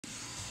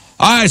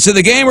All right, so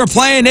the game we're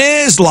playing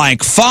is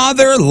like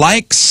father,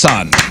 like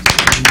son.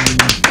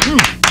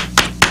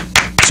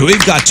 So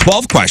we've got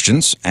 12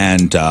 questions,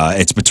 and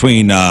it's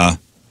between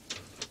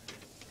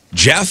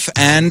Jeff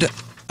and...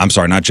 I'm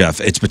sorry, not Jeff.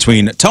 It's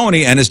between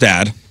Tony and his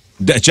dad.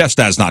 Jeff's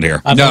dad's not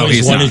here. I've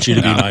always wanted you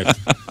to be my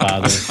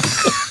father.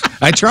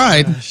 I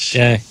tried.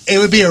 Okay. It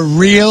would be a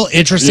real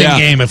interesting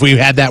game if we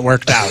had that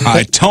worked out. All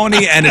right,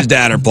 Tony and his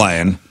dad are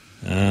playing.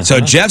 So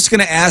Jeff's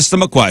going to ask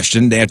them a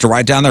question. They have to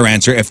write down their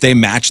answer. If they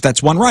match,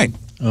 that's one right.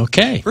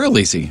 Okay. Real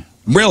easy.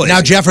 Really?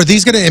 Now, Jeff, are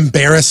these going to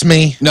embarrass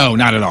me? No,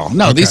 not at all.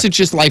 No, these are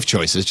just life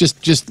choices.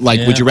 Just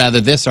like, would you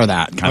rather this or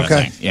that kind of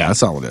thing. Yeah,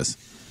 that's all it is.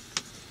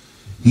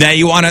 Now,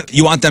 you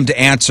want them to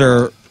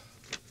answer...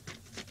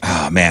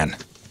 Oh, man.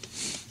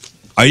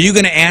 Are you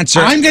going to answer...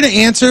 I'm going to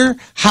answer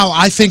how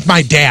I think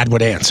my dad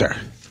would answer.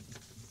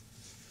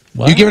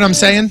 What? You get what I'm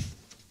saying?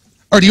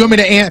 Or do you want me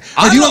to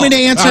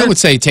answer? I would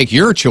say take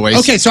your choice.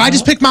 Okay, so I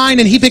just pick mine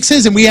and he picks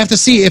his, and we have to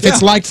see if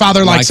it's like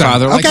father, like son.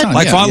 Father, like son.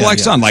 Like father, like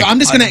son. Like, so I'm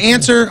just going to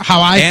answer how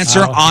I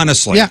answer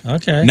honestly. Yeah.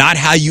 Okay. Not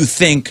how you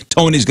think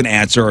Tony's going to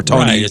answer, or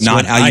Tony,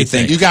 not how you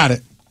think. You got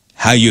it.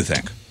 How you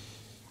think.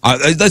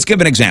 Let's give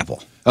an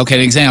example. Okay,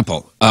 an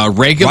example.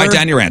 Regular. Write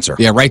down your answer.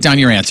 Yeah, write down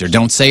your answer.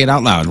 Don't say it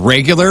out loud.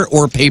 Regular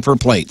or paper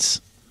plates?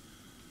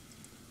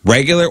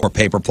 Regular or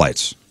paper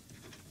plates?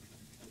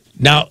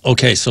 Now,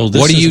 okay, so this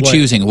what are is you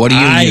choosing? What do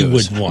you I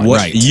use? would want.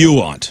 What you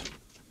want.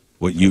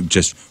 What you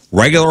just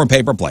regular or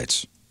paper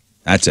plates.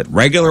 That's it.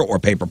 Regular or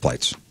paper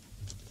plates.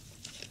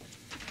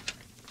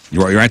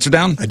 You wrote your answer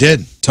down? I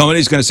did.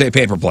 Tony's going to say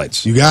paper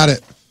plates. You got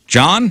it.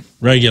 John?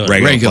 Regular.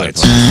 Regular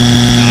plates.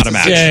 Not a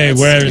match. Okay,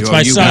 where it's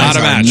my son. Not a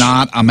match.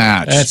 Not a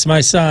match. That's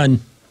my son.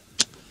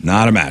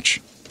 Not a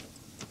match.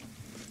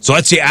 So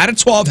let's see. Out of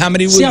 12, how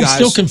many See, guys? I'm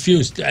still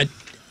confused. Am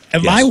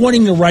I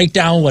wanting to write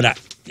down what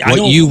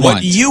you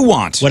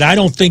want. What I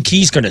don't think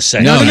he's going to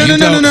say. No.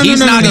 He's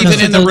not even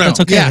in the room. That's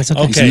okay. Yeah. That's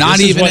okay. Okay, He's not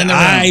this is even what in the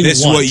room. I This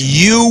is want. what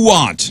you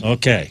want.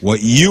 Okay.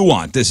 What you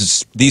want.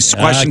 These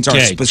questions are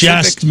Okay, specific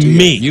just to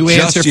me. You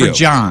Just answer for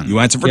John. You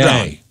answer for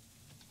Okay. John.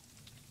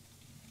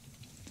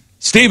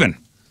 Steven,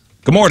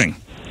 good morning.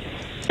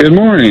 Good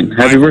morning.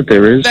 Happy birthday,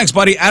 Rizz. Thanks,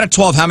 buddy. Out of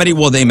 12, how many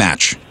will they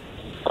match?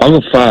 I'll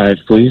go 5,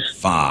 please.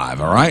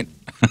 5, all right.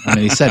 I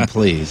mean, he said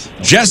please.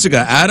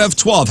 Jessica, out of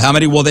 12, how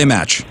many will they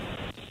match?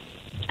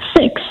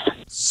 6.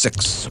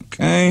 6,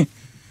 okay.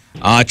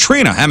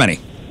 Trina, how many?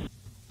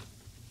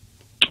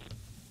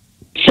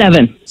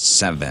 7.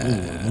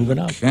 7. Moving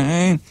up.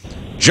 Okay.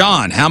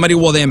 John, how many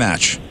will they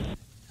match?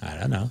 I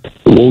don't know.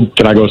 Well,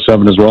 can I go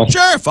 7 as well?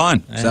 Sure,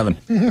 fine. 7.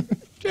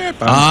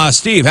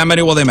 Steve, how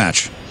many will they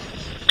match?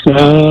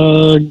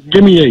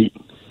 Give me 8.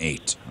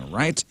 8, all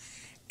right.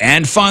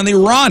 And finally,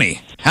 Ronnie,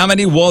 how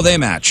many will they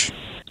match?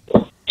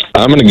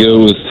 I'm going to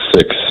go with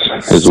 6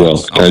 as well.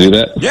 Can I do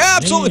that? Yeah,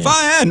 absolutely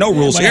fine. Yeah, no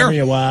rules here. whatever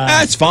you want.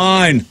 That's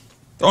fine.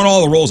 Throwing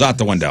all the rules out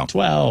the window.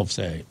 12,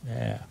 say.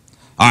 Yeah.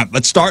 All right,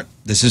 let's start.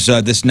 This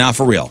is now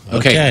for real.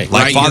 Okay.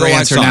 Like Write father, your like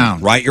answer son.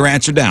 down. Write your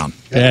answer down.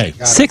 Okay.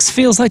 6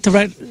 feels like the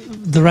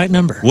right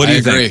number. What do I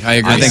you agree. think? I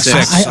agree. I think 6.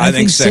 I I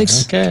think think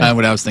 6. Okay.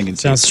 What I was thinking. Too.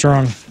 Sounds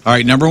strong. All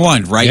right, number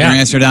 1. Write your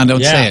answer down.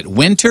 Don't say it.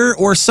 Winter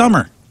or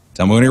summer?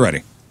 Tell me when you're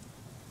ready.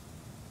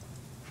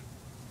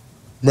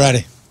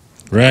 Ready.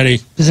 Ready.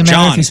 Does it matter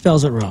John. if he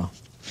spells it wrong?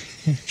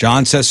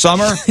 John says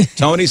summer.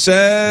 Tony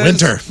says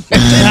Winter.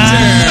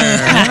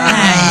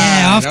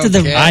 Yeah, off to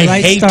the I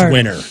right hate start.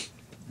 winter.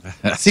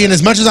 See, and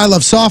as much as I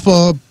love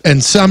softball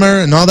and summer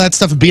and all that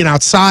stuff, and being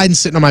outside and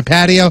sitting on my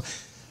patio,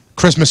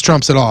 Christmas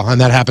trumps it all, and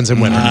that happens in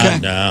winter.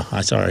 No,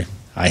 I'm sorry.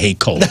 I hate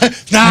cold.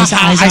 I'm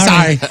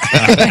sorry.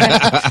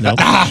 Nope.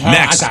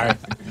 next. Sorry.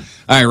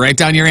 All right, write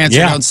down your answer.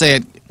 Yeah. Don't say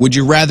it. Would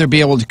you rather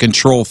be able to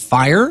control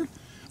fire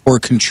or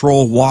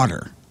control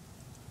water?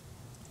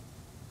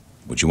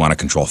 Would you want to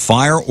control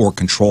fire or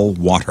control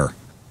water?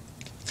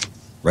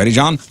 Ready,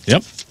 John?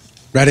 Yep.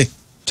 Ready?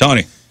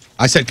 Tony.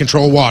 I said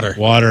control water.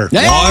 Water.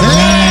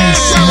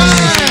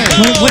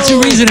 What's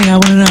your reasoning? I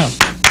want to know.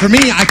 For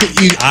me, I could.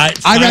 Fire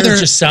I'd rather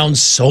just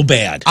sounds so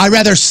bad. I'd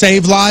rather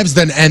save lives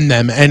than end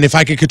them. And if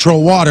I could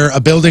control water,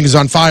 a building is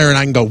on fire, and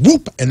I can go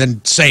whoop and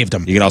then save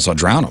them. You could also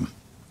drown them.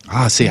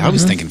 See, I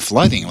was thinking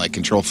flooding, like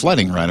control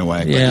flooding right away.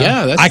 But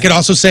Yeah. that's I could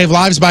also save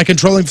lives by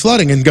controlling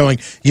flooding and going,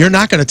 you're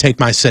not going to take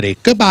my city.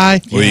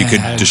 Goodbye. Or you could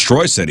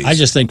destroy cities. I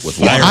just think with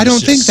fire water. I don't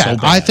is think just so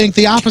that. I bad. think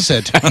the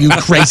opposite, you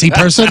crazy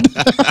person.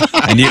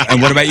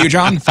 And what about you,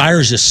 John?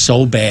 Fire is just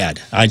so bad.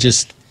 I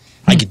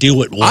could deal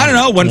with water. I don't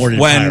know. more than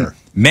When fire.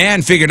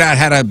 man figured out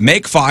how to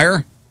make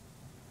fire,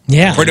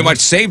 Yeah. pretty much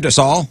saved us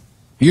all.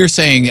 You're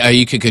saying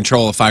you could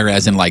control a fire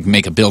as in like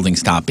make a building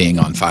stop being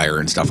on fire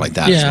and stuff like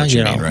that. Is Yeah, what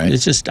you mean, right?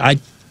 It's just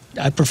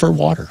I prefer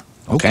water.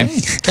 Okay.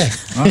 Okay.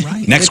 All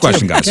right. Next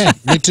question, guys.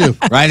 Me too.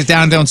 Write it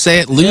down. Don't say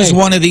it. Lose Okay.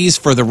 one of these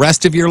for the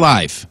rest of your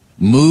life.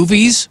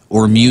 Movies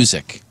or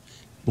music?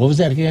 What was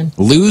that again?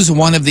 Lose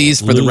one of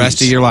these for the rest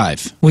of Lose. your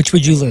life. Which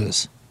would you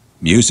lose?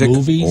 Music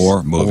Movies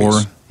or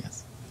movies?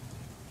 Yes.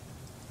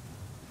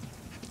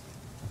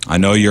 I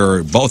know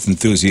you're both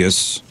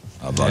enthusiasts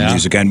of Yeah.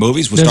 music and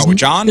movies. We'll start with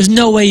John. There's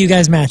no way you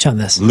guys match on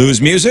this.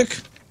 Lose music.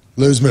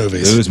 Lose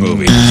movies. Lose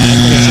movies.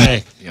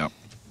 Say, Yep.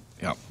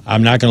 Yep.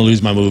 I'm not going to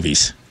lose my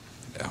movies.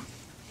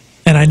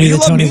 And I knew You that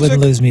love Tony music?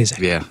 wouldn't lose music.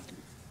 Yeah.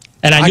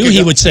 And I knew could he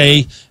go- would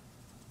say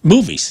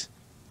movies.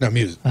 No,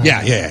 music.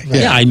 Yeah.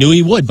 Yeah, I knew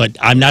he would, but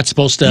I'm not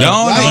supposed to.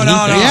 No.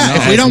 Yeah,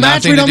 if we don't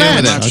match, we don't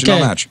match. Match, no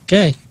match.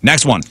 Okay.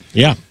 Next one.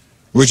 Yeah.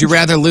 Would you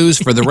rather lose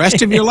for the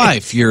rest of your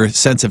life your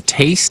sense of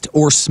taste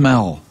or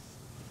smell?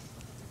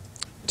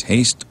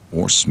 Taste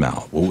or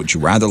smell? What would you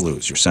rather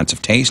lose? Your sense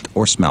of taste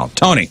or smell?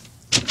 Tony.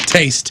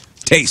 Taste.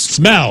 Taste.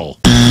 Smell.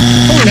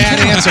 Bad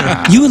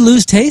answer. You would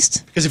lose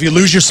taste? Because if you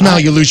lose your smell,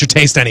 you lose your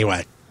taste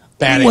anyway.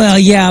 Bad Well,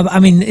 yeah. I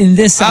mean, in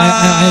this,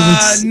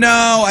 I would.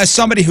 No, as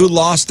somebody who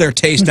lost their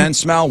taste and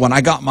smell, when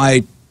I got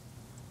my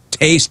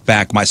taste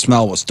back, my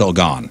smell was still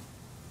gone.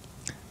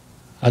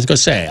 I was going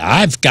to say,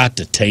 I've got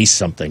to taste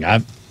something.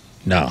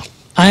 No.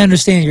 I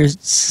understand your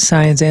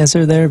science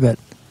answer there, but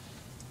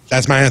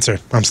That's my answer.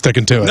 I'm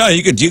sticking to it. No,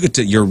 you could.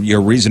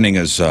 Your reasoning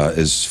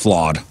is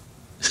flawed.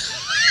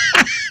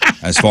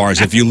 As far as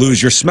if you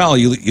lose your smell,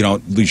 you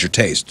don't lose your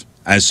taste.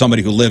 As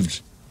somebody who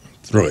lived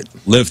through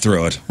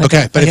it.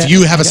 Okay, but if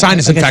you have a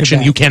sinus I got your infection,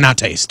 back. you cannot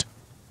taste.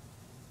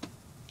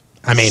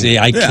 I mean, See,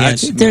 I can't.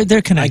 they're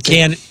I connected.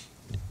 can't.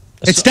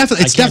 it's I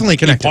can't definitely be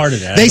connected. part of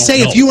that. I They don't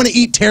say know. if you want to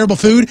eat terrible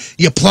food,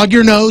 you plug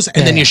your nose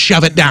and then you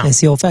shove it down. It's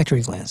the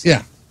olfactory glands.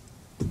 Yeah.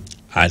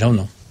 I don't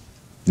know.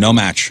 No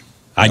match.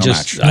 I No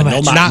just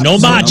match. no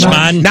match,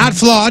 man. Not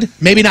flawed.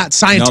 Maybe not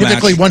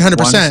scientifically match. 100%,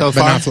 One so but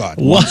far? not flawed.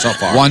 What? So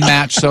far. One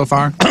match so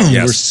far?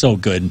 Yes. We're so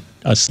good,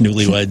 us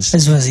newlyweds. I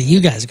just want to see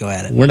you guys go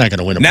at it. We're not going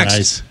to win a Next.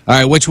 prize. All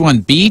right, which one?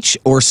 Beach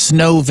or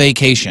snow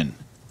vacation?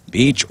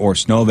 Beach or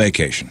snow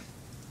vacation?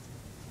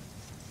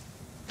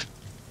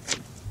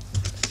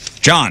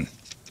 John.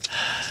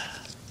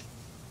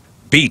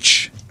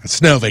 Beach.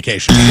 Snow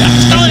vacation.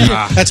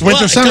 That's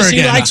winter, Well, summer 'cause he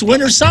again. likes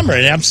winter, summer.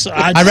 And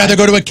I'd rather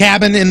go to a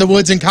cabin in the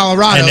woods in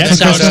Colorado And that than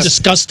go sounds to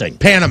disgusting.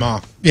 Panama.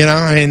 You know,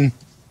 I mean,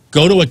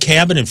 Go to a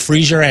cabin and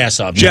freeze your ass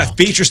off. Jeff, No.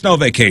 beach or snow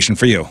vacation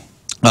for you?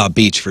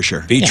 Beach for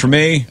sure. Beach for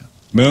me.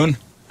 Moon.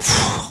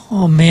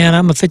 Oh, man,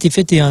 I'm a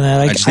 50-50 on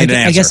that. I just need an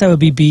I guess answer. I would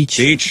be beach.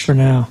 Beach? For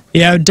now.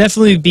 Yeah, it would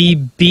definitely be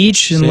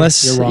beach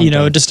unless, you're wrong, you know,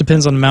 Doug. it just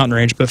depends on the mountain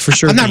range, but for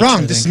sure I'm not beach, I wrong.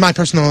 think. This is my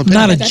personal I'm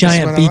opinion. not a This is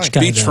giant what I beach like. guy.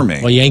 Beach though. for me.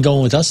 Well, you ain't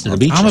going with us to the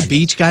beach. I'm a then.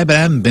 beach guy, but I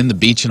haven't been to the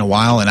beach in a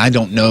while, and I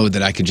don't know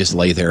that I could just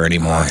lay there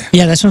anymore.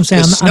 Yeah, that's what I'm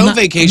saying. The I'm snow not,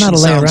 vacation I'm not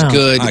a lay sounds around.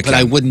 good, Okay. but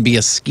I wouldn't be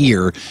a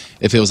skier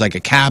if it was like a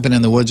cabin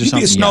in the woods or You'd be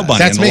a something. snow bunny.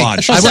 That's in the me.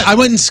 lodge. I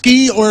wouldn't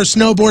ski or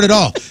snowboard at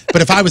all.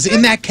 But if I was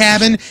in that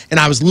cabin and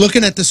I was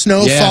looking at the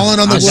snow Yeah. falling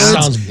on the That woods,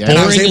 sounds and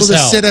I was boring able as to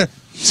hell. sit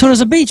So does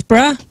a beach,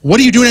 bruh. what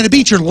are you doing at a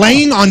beach? You're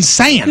laying on You're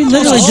sand.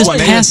 literally Oh, just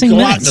maybe passing go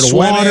out minutes. into the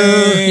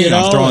water, you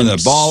know, throwing the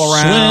and ball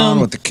around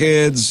swim. with the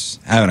kids,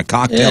 having a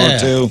cocktail Yeah, or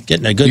two.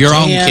 getting a good Your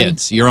own tan.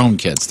 kids. Your own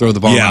kids. Throw the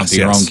ball Yes, around to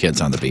your yes. own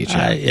kids on the beach.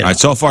 Yeah. You know. All right,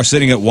 so far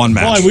sitting at one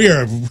match. Boy, we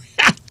are.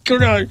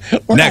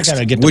 We're Next. not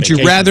gonna get to Would you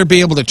vacation. rather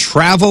be able to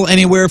travel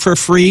anywhere for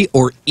free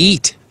or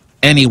eat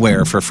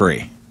anywhere for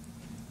free?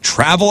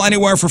 Travel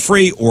anywhere for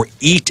free or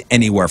eat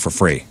anywhere for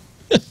free?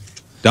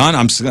 Done.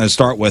 I'm going to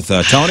start with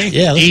Tony.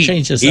 Yeah, let's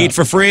change this Eat up.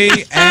 for free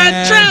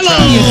and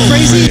travel. You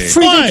crazy free.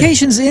 free Why?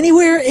 vacations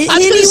anywhere, I was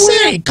gonna anywhere.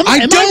 say, come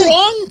on, am I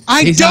wrong?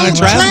 I He's not don't a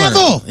traveler.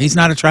 travel. He's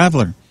not a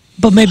traveler.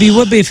 But maybe it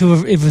would be if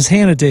it was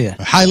handed to you.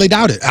 Highly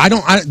doubt it. I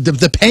don't.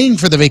 The paying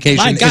for the vacation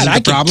My God, isn't I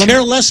the could problem.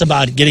 care less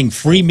about getting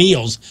free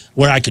meals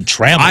where I could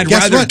travel. I'd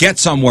Guess rather what? get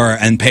somewhere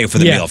and pay for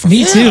the Yeah, meal for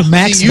Me free. too.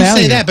 Max You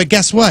value. say that, but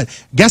guess what?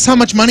 Guess how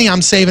much money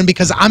I'm saving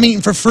because I'm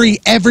eating for free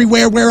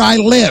everywhere where I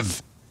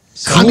live.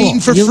 I'm Cool.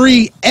 eating for You-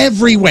 free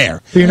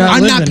everywhere. But you're not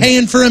I'm not living.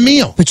 paying for a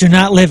meal. But you're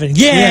not living.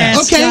 Yeah.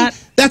 Okay, Scott.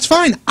 that's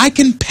fine. I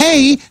can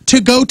pay to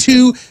go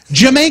to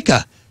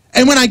Jamaica.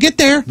 And when I get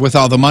there, With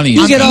all the money.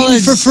 You I'm get all eating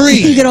the for free.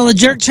 You get all the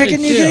jerk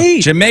chicken you can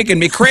eat. You're making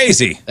me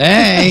crazy.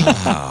 Hey.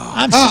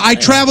 I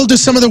traveled to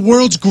some of the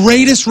world's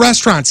greatest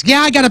restaurants. Yeah,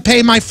 I got to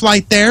pay my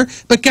flight there.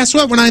 But guess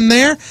what? When I'm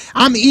there,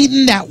 I'm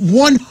eating that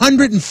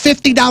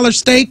 $150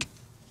 steak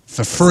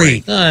for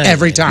free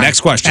every time.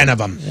 Next question. 10 of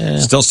them.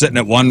 Still sitting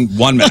at one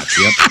match.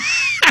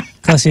 Yep.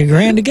 Cost you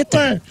 $1,000 to get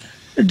there.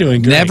 You're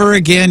doing great. Never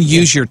again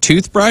use your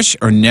toothbrush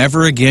or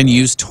never again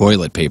use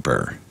toilet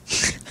paper.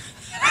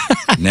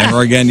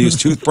 Never again use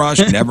toothbrush.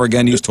 Never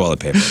again use toilet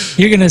paper.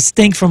 You're gonna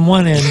stink from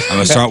one end. I'm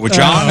going to start with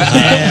John.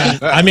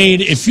 And, I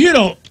mean, if you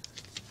don't,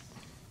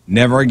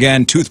 Never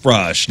again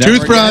toothbrush. Never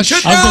Toothbrush.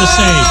 again- I was going to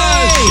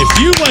say, if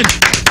you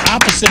went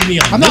opposite of me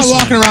on I'm not this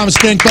walking one, around with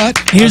stink butt.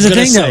 Here's I the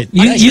was thing, gonna though. say,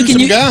 You, let's you use can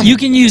some gum. you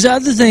can use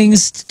other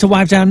things to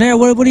wipe down there.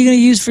 What are you gonna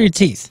use for your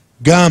teeth?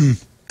 Gum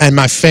and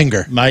my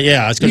finger. I was You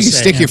going to can say.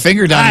 stick your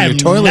finger down in your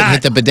toilet and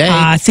hit the bidet.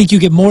 I think you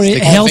get more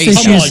Stick health your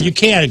face issues. in. Come on, you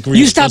can't agree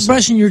You with stop this.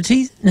 brushing your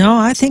teeth? No,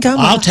 I think I'm.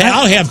 I'll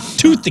have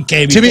tooth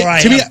decay To before me,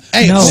 I to me, have.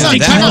 hey, No, hold on,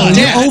 that- time out. no,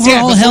 Dad, overall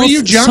Dad, before health.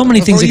 you jump, So many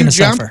things before are you gonna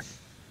jump, suffer.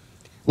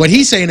 What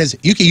he's saying is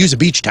you can use a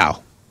beach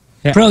towel.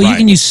 Bro, you Right.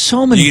 can use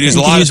so many You can use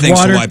things. a lot of things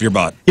water. to wipe your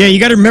butt. Yeah, you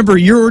got to remember,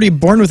 you're already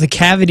born with a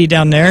cavity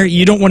down there.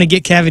 You don't want to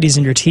get cavities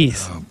in your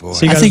teeth. Oh, boy.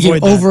 So you I gotta think your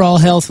avoid that. overall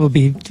health would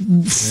be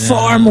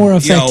far more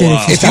affected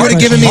if you If you would have start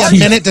given me a brushing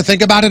your minute to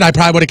think about it, I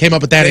probably would have came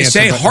up with that They answer.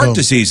 say but heart boom.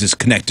 disease is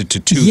connected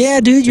to tooth. Yeah,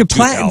 dude, your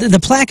health. the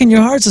plaque in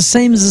your heart's the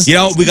same as You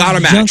know, we got a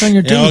match. junk on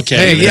your teeth. Yeah, okay.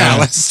 Hey, yeah,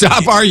 let's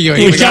stop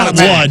arguing. We got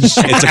one. It's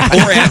a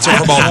poor answer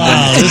for both of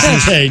Wow, them. this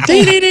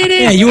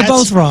is Yeah, you were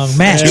both wrong.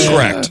 Match. You're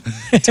correct.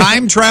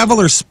 Time travel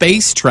or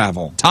space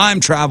travel? Time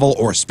travel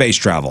or space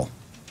travel?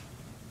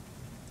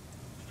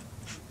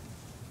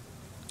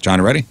 John,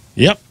 you ready?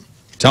 Yep.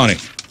 Tony.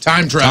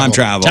 Time travel. Time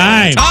travel.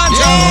 Time. Time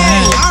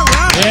travel. All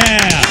right.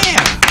 Yeah.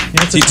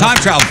 See, time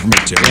travel for me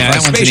too. Yeah, that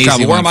one's an space easy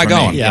travel. Where one am I for me.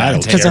 going? Yeah, I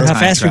don't Because care. of how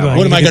fast you're going.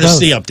 What am You I could going to both.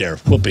 see up there?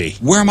 Whoopee.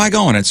 Where am I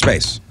going in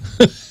space?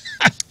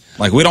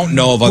 Like, we don't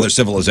know of other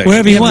civilizations.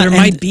 Wherever you Yeah, want. there And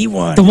might be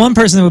one. The one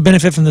person that would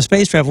benefit from the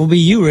space travel would be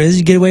you, Rizz.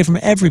 You get away from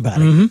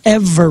everybody.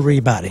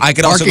 Everybody. I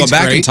could also go Parking's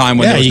back in great. time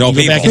when Yeah, there was you no can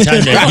go people. back in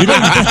time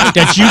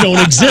that you don't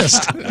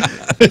exist.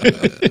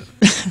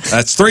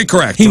 That's 3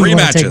 correct. he 3 would want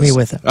to matches. take me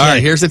with him. All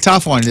right, here's a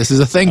tough one. This is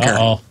a thinker.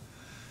 Uh-oh.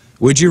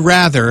 Would you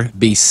rather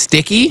be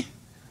sticky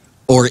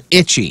or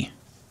itchy?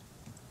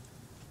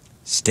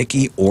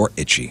 Sticky or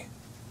itchy?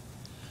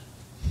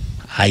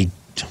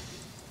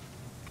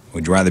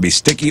 Would you rather be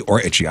sticky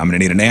or itchy? I'm going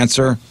to need an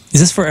answer. Is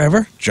this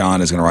forever?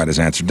 John is going to write his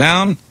answer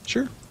down.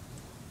 Sure.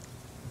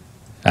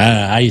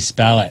 How you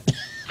spell it?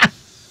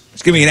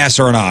 Just give me an S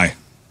or an I.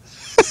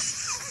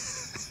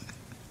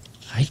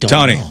 I don't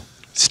Tony. know.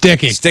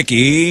 Sticky.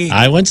 Sticky.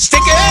 I went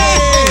sticky.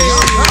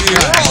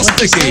 You're all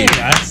sticky.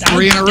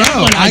 3 in a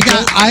row.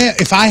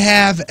 If I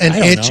have an I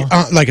don't itch,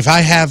 know. like if I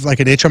have like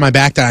an itch on my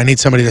back that I need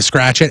somebody to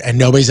scratch it and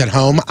nobody's at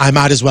home, I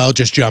might as well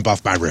just jump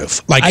off my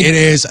roof. Like it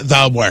is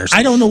the worst.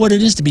 I don't know what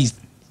it is to be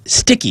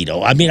sticky,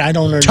 though. I mean, I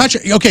don't know. Touch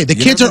it. Okay, the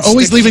kids never are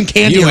always sticky? leaving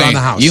candy You around ain't- the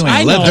house. you ain't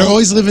I living. know. They're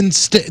always leaving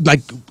like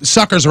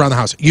suckers around the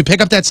house. You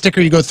pick up that sticker,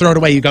 you go throw it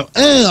away. You go,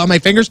 on my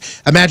fingers.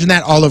 Imagine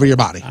that all over your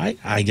body.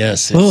 I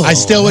guess. Oh, I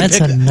still would that's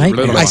pick a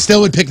nightmare. I still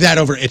would pick that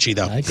over itchy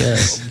though, I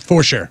guess.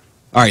 for sure.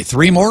 All right,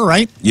 3 more,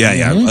 right? Yeah,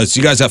 yeah. So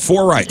you guys have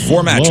 4 right.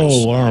 4 matches.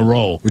 Whoa, we're on a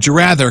roll. Would you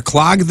rather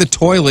clog the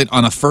toilet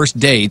on a first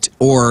date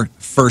or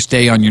first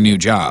day on your new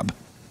job?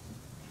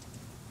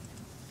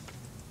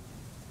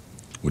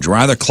 Would you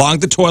rather clog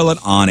the toilet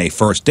on a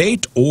first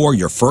date or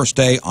your first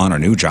day on a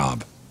new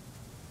job?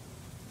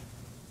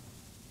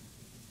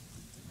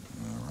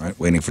 All right,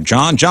 waiting for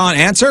John. John,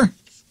 answer.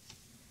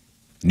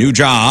 New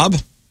job.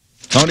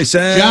 Tony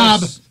says.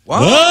 Job. Whoa.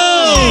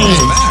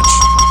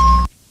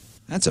 Whoa!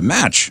 That's a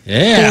match.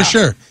 Yeah. For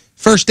sure.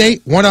 First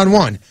date,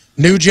 one-on-one.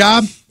 New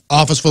job,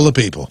 office full of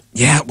people.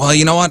 Yeah, well,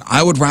 you know what?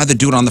 I would rather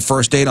do it on the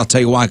first date. I'll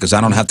tell you why, because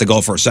I don't have to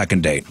go for a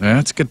second date. Yeah,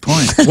 that's a good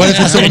point. What if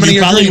it's the And woman of you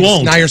your probably dreams?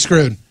 won't. Now you're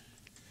screwed.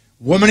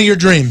 Woman of your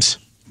dreams.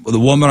 Well, the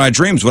woman I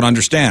dreams would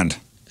understand.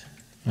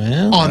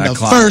 Well, On That the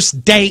clock.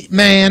 first date,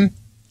 man.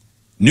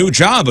 New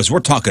job is we're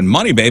talking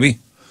money, baby.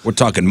 We're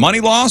talking money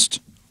lost.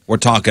 We're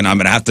talking I'm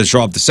going to have to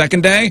show up the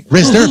second day.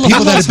 Riz, there are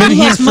people that have been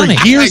here lost for money?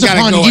 years They gotta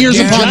upon go years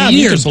again. upon Job, you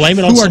years can blame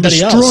it on who are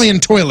somebody else. destroying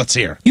toilets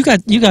here. You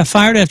got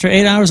fired after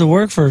 8 hours of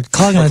work for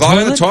clogging a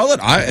Clogging toilet?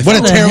 the toilet? If What I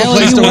a was the terrible hell are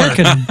place you to work.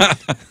 working?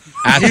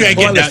 at the You ain't,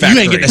 toilet getting a, you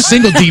ain't getting a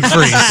single deep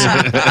freeze.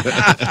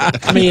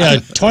 I mean,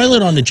 a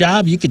toilet on the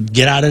job, you could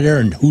get out of there,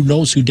 and who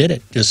knows who did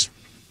it? Just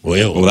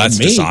well, that's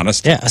me.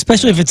 dishonest. Yeah,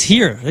 especially if it's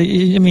here.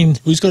 I mean,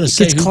 Who's going to it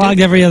say gets who clogged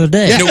did it? every other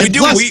day. Yeah. No, we And do.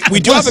 plus- we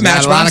do have a match,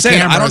 not a but lot I'm of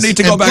saying I don't cameras. need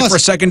to go And back plus- for a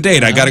second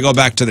date. I got to go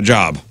back to the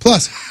job.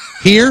 Plus,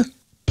 here,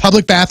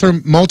 public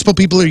bathroom, multiple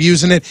people are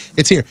using it.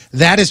 It's here.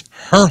 That is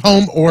her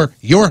home or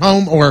your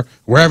home or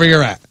wherever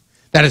you're at.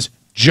 That is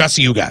just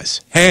you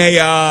guys.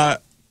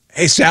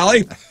 Hey,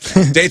 Sally.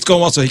 Date's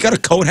going well. So you got a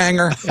coat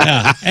hanger?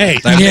 Yeah. Hey,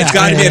 It's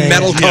got to be a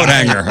metal coat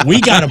yeah. hanger.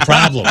 we got a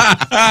problem.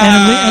 And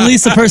at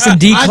least the person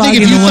declogging I think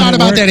if you the one thought at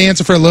about work, that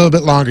answer for a little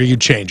bit longer, you'd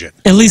change it.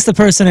 at least the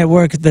person at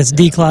work that's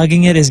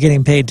declogging it is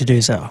getting paid to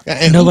do so.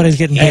 and Nobody's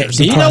getting Hey, paid.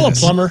 do you know a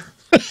plumber?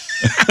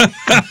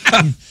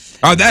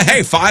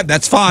 Hey, 5.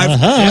 That's 5.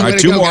 Yeah, All way right, to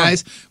 2 go, more.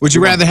 guys. Would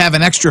you rather have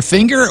an extra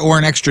finger or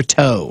an extra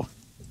toe?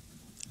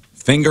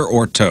 Finger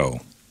or toe?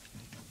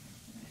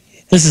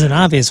 This is an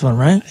obvious one,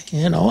 right?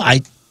 You know,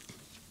 I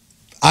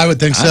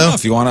would think I don't know so.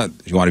 if you want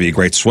to be a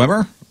great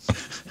swimmer.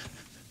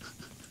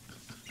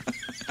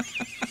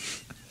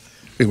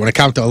 We want to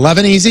count to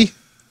 11 easy.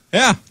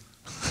 Yeah.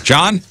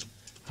 John,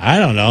 I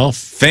don't know.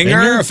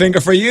 finger? A finger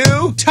for you?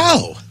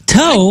 Toe.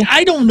 Toe?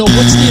 I don't know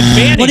what's the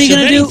advantage. What are you of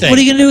gonna do? anything. What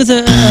are you gonna do with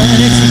an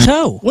extra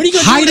toe? What are you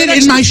gonna Hide do with it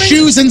an in my extra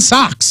finger? shoes and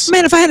socks.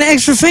 Man, if I had an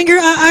extra finger,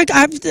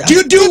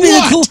 You do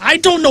what? I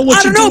don't know what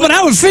I don't you know, do but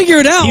I would figure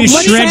it out You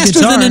much shred faster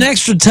guitar. than an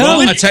extra toe.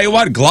 Well, I tell you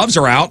what, gloves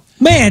are out.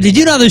 Man, did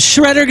you know the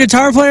shredder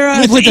guitar player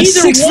with the either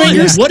 6 one.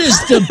 fingers? What is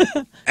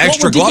the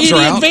Extra what would gloves be are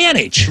the out.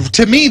 advantage?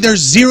 To me, there's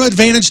zero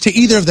advantage to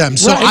either of them.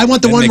 So Right. I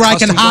want the Then one make where I can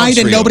custom gloves hide for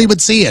and you. nobody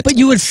would see it. But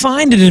you would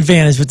find an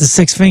advantage with the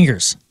 6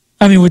 fingers.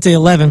 I mean, with the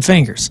 11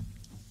 fingers.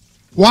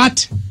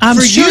 What? I'm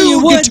For sure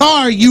you would.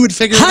 guitar, you would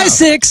figure it High out.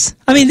 6.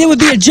 I mean, there would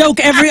be a joke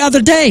every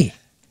other day.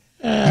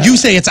 You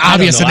say it's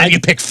obvious know. and then you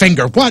pick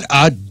finger. What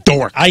a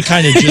door. I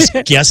kind of just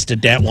guessed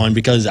at that one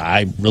because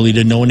I really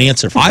didn't know an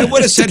answer for I that.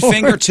 would have said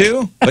finger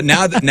too, but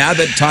now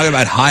that talking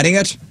about hiding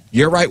it,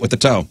 you're right with the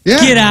toe.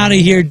 Yeah. Get out of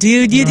here,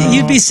 dude.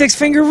 You'd be Six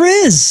Finger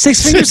Rizz.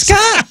 Six Finger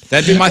Scott.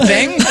 That'd be my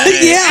thing?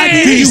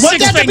 Yeah, Do you want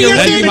that to be your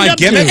That'd thing? be my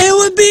gimmick? it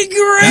would be That's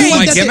great.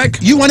 my That's it. gimmick?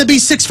 You want to be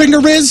Six Finger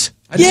Rizz?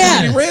 I just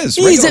Yeah. wanna be Rizz,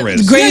 He's regular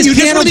the Rizz. greatest you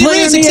just piano want to be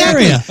player Rizz, in the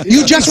exactly. area.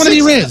 You just want to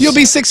be Rizz. You'll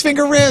be Six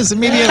Finger Rizz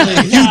immediately.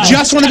 You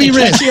just want to be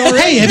Rizz.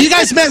 Hey, have you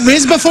guys met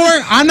Rizz before?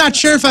 I'm not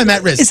sure if I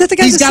met Rizz. Is that the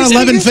guy He's with got 6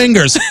 11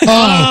 fingers. Oh,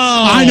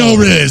 I know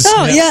Rizz.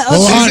 Oh, yeah.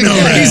 Oh, I know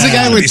Rizz. He's the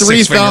guy with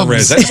 3 thumbs.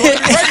 Rizz. I just want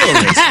to be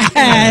regular Rizz.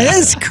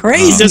 That's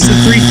crazy. Does the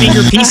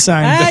 3-finger peace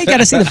sign. You got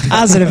to see the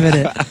positive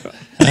in it. Oh,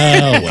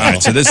 well. All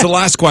right, so this is the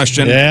last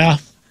question. Yeah.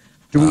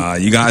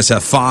 You guys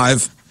have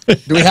 5.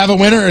 Do we have a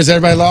winner or is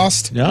everybody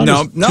lost? No,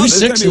 there's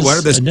there's going to be a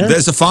winner.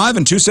 There's a 5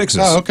 and 2 6s.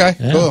 Oh, okay.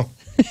 Cool.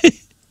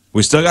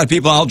 We still got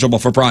people eligible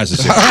for prizes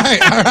here. All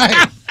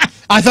right.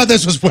 I thought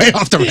this was way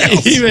off the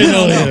rails. Even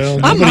though,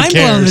 I'm nobody mind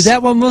blown cares. that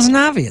that one wasn't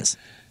obvious.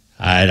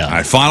 I know. All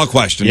right, final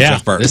question, Yeah.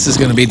 Jeff Burton. This is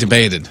going to be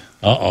debated.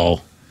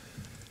 Uh-oh.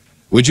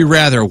 Would you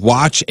rather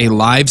watch a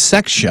live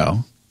sex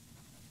show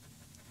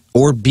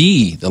or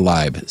be the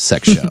live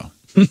sex show?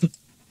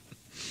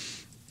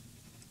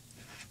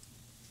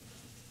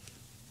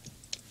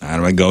 How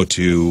do I go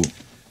to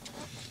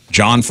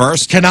John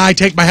first? Can I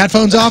take my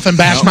headphones off and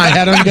bash my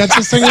head against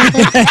this thing?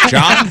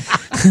 John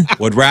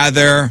would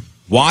rather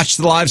watch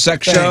the live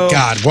sex show. Thank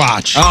God,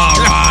 watch. All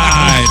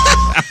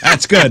right.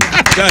 That's good.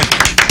 Good.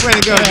 Way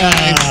to go,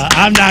 guys.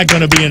 I'm not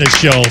going to be in a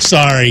show.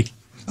 Sorry.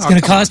 It's going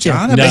to cost you.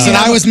 No. Listen,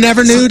 I was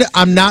never nude.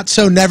 I'm not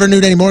so never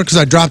nude anymore because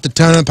I dropped a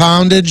ton of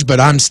poundage, but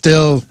I'm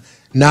still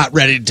not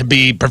ready to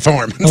be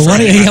performing. Well, one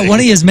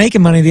of you is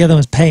making money, the other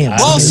one's paying.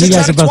 Well, you 6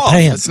 guys out are of both 12.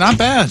 paying. It's not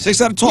bad.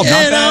 6 out of 12. Yeah, Not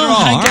bad at no, all.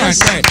 I All right,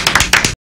 guess. great.